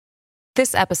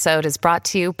This episode is brought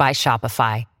to you by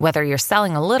Shopify. Whether you're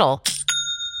selling a little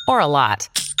or a lot,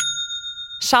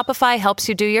 Shopify helps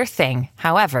you do your thing,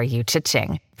 however you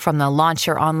cha-ching. From the launch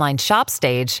your online shop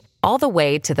stage, all the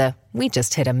way to the we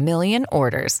just hit 1 million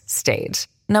orders stage.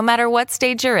 No matter what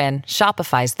stage you're in,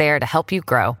 Shopify's there to help you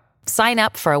grow. Sign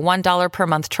up for a $1 per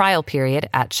month trial period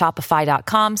at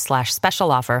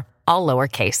shopify.com/special offer, all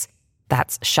lowercase.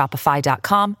 That's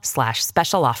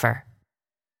shopify.com/special offer.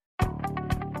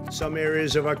 Some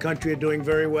areas of our country are doing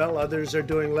very well, others are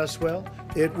doing less well.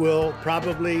 It will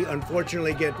probably,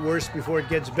 unfortunately, get worse before it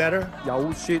gets better.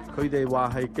 有說佢哋話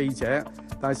係記者，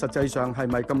但係實際上係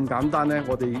咪咁簡單呢？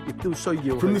我哋亦都需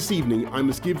要。From this evening, I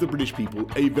must give the British people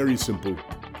a very simple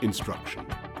instruction.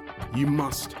 You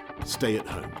must stay at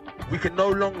home. We can no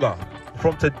longer,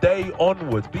 from today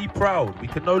onwards, be proud. We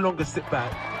can no longer sit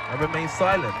back and remain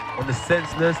silent on the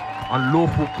senseless,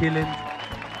 unlawful killings,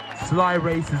 sly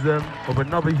racism of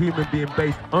another human being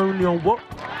based only on what?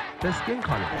 Their skin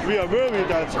colour. We are worried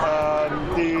that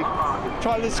the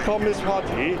Chinese Communist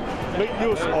Party make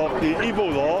use of the evil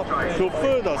law to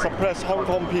further suppress Hong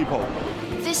Kong people.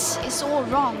 This is all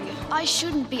wrong. I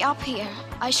shouldn't be up here.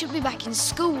 I should be back in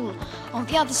school on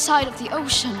the other side of the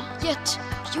ocean. Yet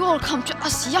you all come to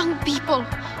us young people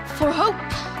for hope.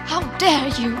 How dare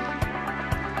you?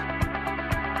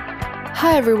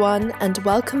 Hi everyone, and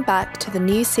welcome back to the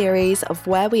new series of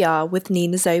Where We Are with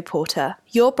Nina Zoe Porter,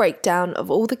 your breakdown of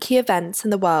all the key events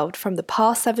in the world from the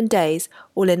past 7 days,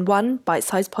 all in one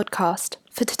bite-sized podcast.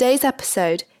 For today's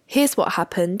episode, here's what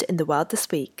happened in the world this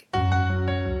week.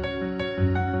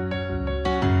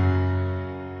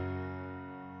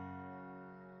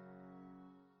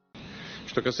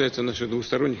 Что касается наших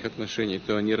двусторонних отношений,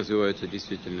 то они развиваются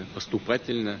действительно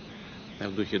поступательно,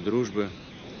 в духе дружбы,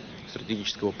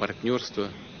 стратегического партнерства.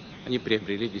 Они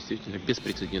приобрели действительно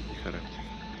беспрецедентный характер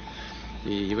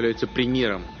и являются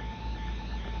примером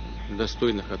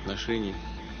достойных отношений,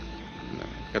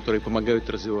 которые помогают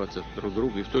развиваться друг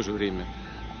другу и в то же время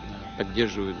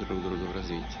поддерживают друг друга в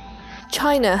развитии.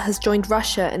 China has joined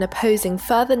Russia in opposing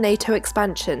further NATO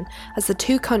expansion as the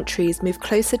two countries move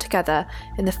closer together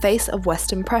in the face of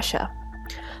Western pressure.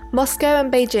 Moscow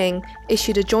and Beijing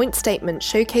issued a joint statement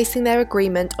showcasing their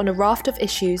agreement on a raft of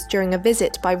issues during a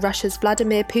visit by Russia's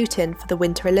Vladimir Putin for the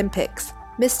Winter Olympics.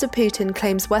 Mr. Putin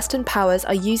claims Western powers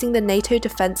are using the NATO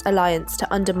defense alliance to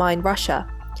undermine Russia.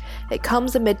 It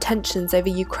comes amid tensions over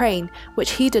Ukraine,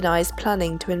 which he denies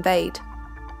planning to invade.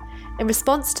 In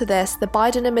response to this, the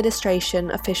Biden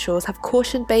administration officials have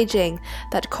cautioned Beijing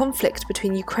that conflict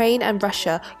between Ukraine and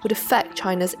Russia would affect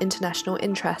China's international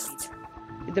interests.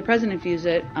 The president views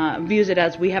it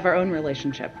as we have our own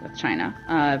relationship with China.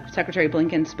 Secretary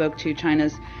Blinken spoke to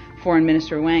China's Foreign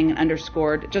Minister Wang and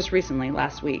underscored just recently,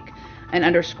 last week,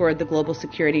 the global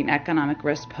security and economic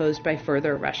risk posed by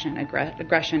further Russian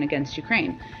aggression against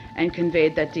Ukraine, and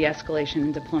conveyed that de-escalation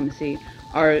and diplomacy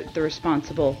are the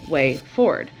responsible way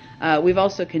forward. We've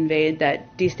also conveyed that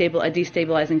a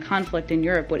destabilizing conflict in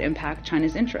Europe would impact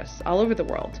China's interests all over the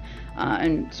world,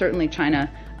 and certainly China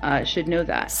should know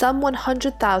that. Some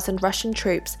 100,000 Russian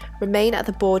troops remain at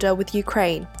the border with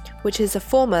Ukraine, which is a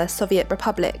former Soviet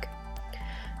republic.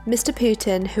 Mr.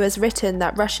 Putin, who has written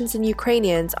that Russians and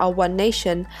Ukrainians are one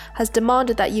nation, has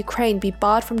demanded that Ukraine be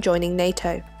barred from joining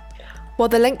NATO. While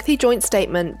the lengthy joint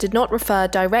statement did not refer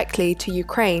directly to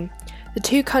Ukraine, the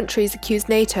two countries accused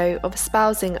NATO of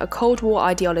espousing a Cold War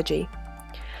ideology.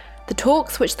 The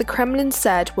talks, which the Kremlin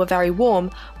said were very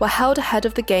warm, were held ahead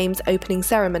of the Games' opening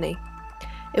ceremony.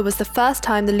 It was the first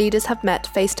time the leaders have met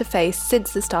face-to-face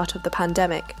since the start of the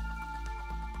pandemic.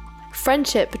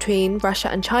 Friendship between Russia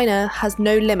and China has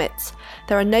no limits.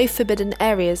 There are no forbidden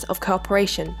areas of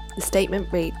cooperation, the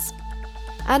statement reads.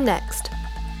 And next.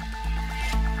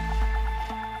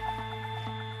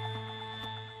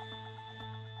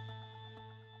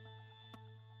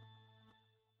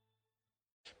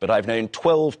 But I've known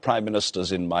 12 prime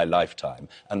ministers in my lifetime,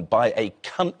 and by a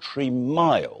country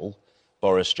mile,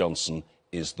 Boris Johnson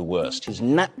is the worst. His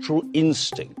natural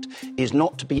instinct is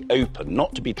not to be open,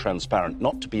 not to be transparent,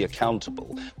 not to be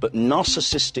accountable, but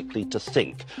narcissistically to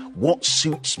think, what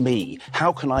suits me?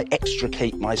 How can I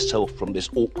extricate myself from this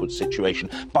awkward situation?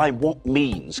 By what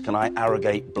means can I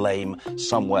arrogate blame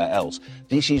somewhere else?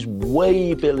 This is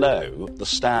way below the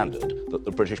standard that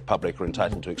the British public are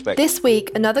entitled to expect. This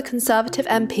week, another Conservative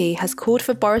MP has called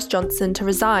for Boris Johnson to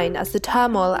resign as the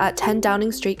turmoil at 10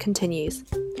 Downing Street continues.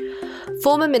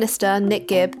 Former Minister Nick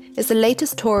Gibb is the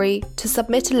latest Tory to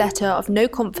submit a letter of no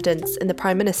confidence in the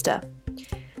Prime Minister.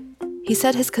 He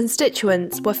said his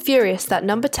constituents were furious that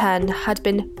Number 10 had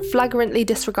been flagrantly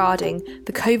disregarding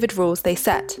the COVID rules they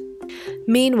set.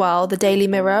 Meanwhile, the Daily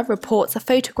Mirror reports a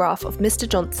photograph of Mr.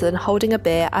 Johnson holding a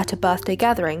beer at a birthday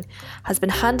gathering has been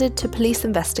handed to police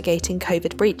investigating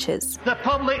COVID breaches. The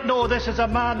public know this is a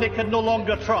man they can no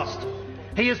longer trust.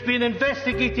 He has been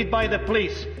investigated by the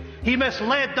police. He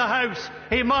misled the House.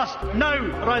 He must now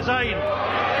resign.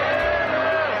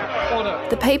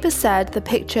 The paper said the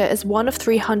picture is one of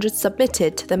 300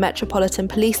 submitted to the Metropolitan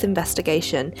Police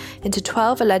investigation into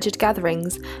 12 alleged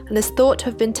gatherings and is thought to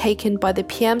have been taken by the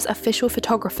PM's official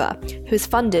photographer, who is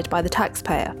funded by the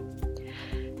taxpayer.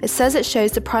 It says it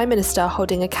shows the Prime Minister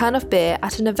holding a can of beer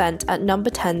at an event at Number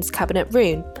 10's Cabinet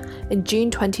Room in June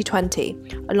 2020,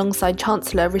 alongside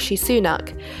Chancellor Rishi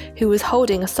Sunak, who was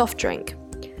holding a soft drink.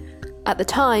 At the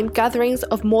time, gatherings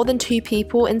of more than 2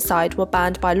 people inside were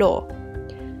banned by law.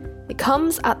 It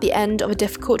comes at the end of a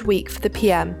difficult week for the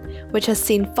PM, which has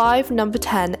seen 5 Number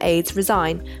 10 aides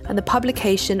resign and the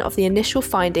publication of the initial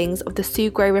findings of the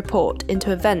Sue Gray report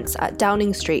into events at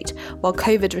Downing Street while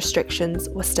COVID restrictions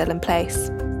were still in place.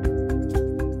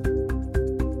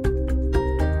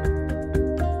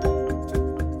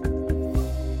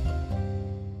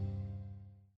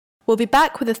 We'll be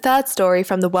back with a third story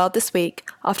from the world this week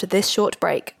after this short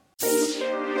break.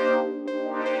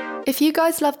 If you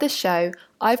guys love this show,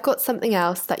 I've got something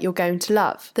else that you're going to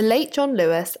love. The late John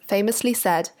Lewis famously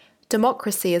said,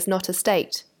 "Democracy is not a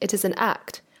state, it is an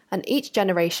act, and each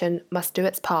generation must do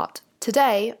its part."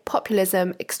 Today,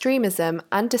 populism, extremism,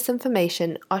 and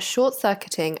disinformation are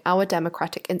short-circuiting our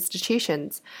democratic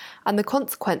institutions, and the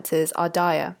consequences are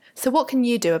dire. So what can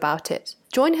you do about it?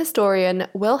 Join historian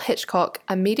Will Hitchcock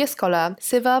and media scholar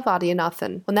Siva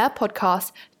Vaidyanathan on their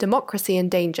podcast, Democracy in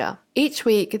Danger. Each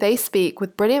week, they speak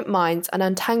with brilliant minds and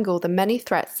untangle the many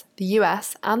threats the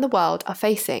US and the world are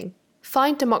facing.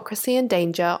 Find Democracy in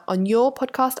Danger on your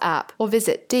podcast app or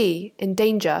visit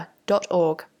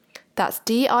dindanger.org. That's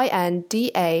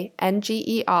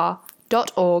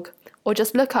dindanger.org, or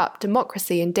just look up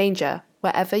Democracy in Danger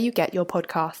wherever you get your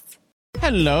podcasts.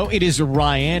 Hello, it is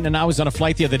Ryan, and I was on a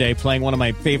flight the other day playing one of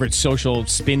my favorite social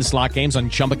spin slot games on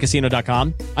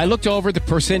ChumbaCasino.com. I looked over at the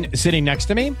person sitting next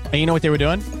to me, and you know what they were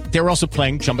doing? They were also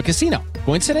playing Chumba Casino.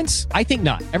 Coincidence? I think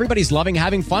not. Everybody's loving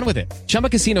having fun with it. Chumba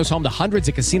Casino is home to hundreds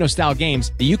of casino-style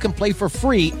games that you can play for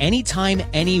free anytime,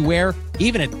 anywhere,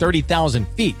 even at 30,000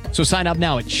 feet. So sign up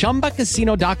now at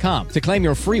ChumbaCasino.com to claim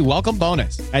your free welcome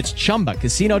bonus. That's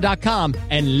ChumbaCasino.com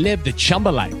and live the Chumba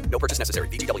life. No purchase necessary.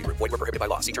 VGW. Void where prohibited by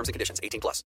law. See terms and conditions.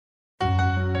 18+.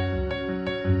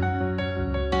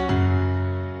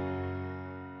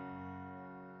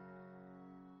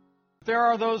 There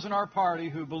are those in our party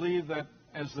who believe that,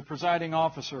 as the presiding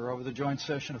officer over the joint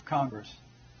session of Congress,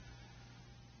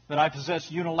 that I possess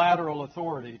unilateral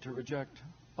authority to reject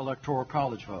electoral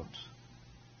college votes.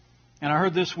 And I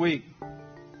heard this week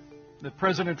that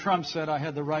President Trump said I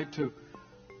had the right to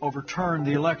overturn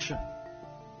the election.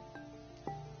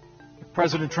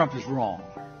 President Trump is wrong.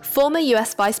 Former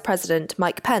US Vice President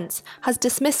Mike Pence has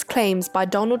dismissed claims by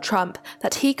Donald Trump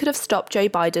that he could have stopped Joe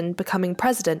Biden becoming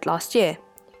president last year.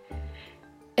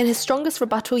 In his strongest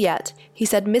rebuttal yet, he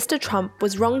said Mr. Trump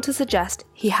was wrong to suggest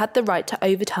he had the right to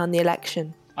overturn the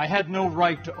election. I had no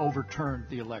right to overturn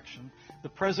the election. The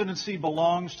presidency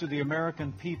belongs to the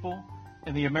American people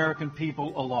and the American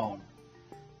people alone.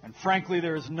 And frankly,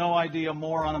 there is no idea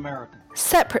more un-American.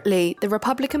 Separately, the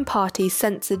Republican Party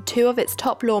censored 2 of its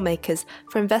top lawmakers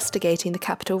for investigating the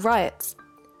Capitol riots.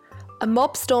 A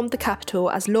mob stormed the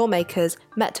Capitol as lawmakers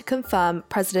met to confirm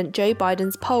President Joe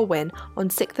Biden's poll win on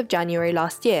 6th of January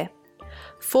last year.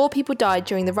 4 people died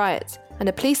during the riots, and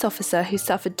a police officer who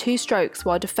suffered 2 strokes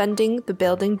while defending the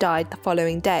building died the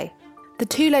following day. The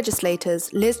 2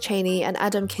 legislators, Liz Cheney and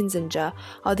Adam Kinzinger,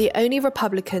 are the only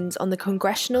Republicans on the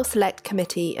Congressional Select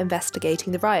Committee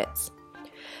investigating the riots.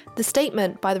 The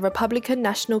statement by the Republican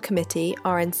National Committee,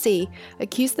 RNC,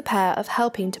 accused the pair of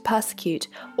helping to persecute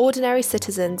ordinary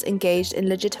citizens engaged in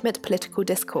legitimate political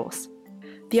discourse.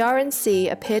 The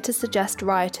RNC appeared to suggest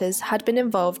rioters had been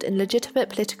involved in legitimate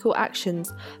political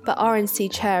actions, but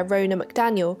RNC Chair Ronna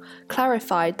McDaniel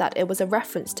clarified that it was a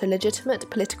reference to legitimate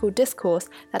political discourse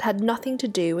that had nothing to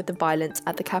do with the violence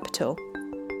at the Capitol.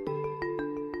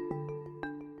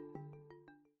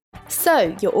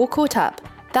 So, you're all caught up.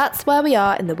 That's where we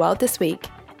are in the world this week.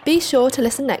 Be sure to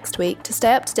listen next week to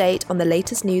stay up to date on the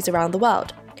latest news around the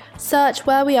world. Search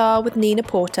Where We Are with Nina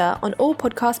Porter on all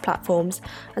podcast platforms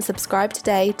and subscribe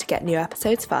today to get new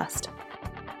episodes first.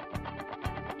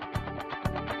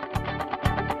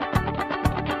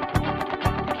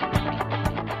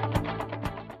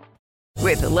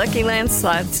 With the Lucky Land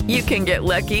Slots, you can get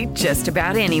lucky just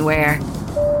about anywhere.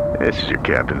 This is your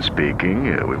captain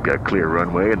speaking. We've got clear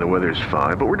runway and the weather's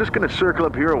fine, but we're just going to circle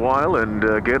up here a while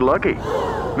and get lucky.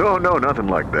 No, nothing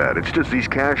like that. It's just these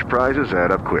cash prizes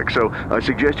add up quick. So I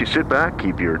suggest you sit back,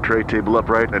 keep your tray table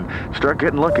upright, and start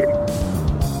getting lucky.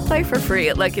 Play for free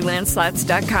at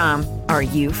LuckyLandSlots.com. Are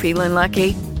you feeling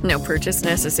lucky? No purchase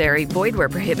necessary. Void where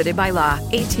prohibited by law.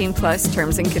 18+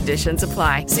 terms and conditions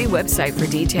apply. See website for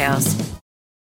details.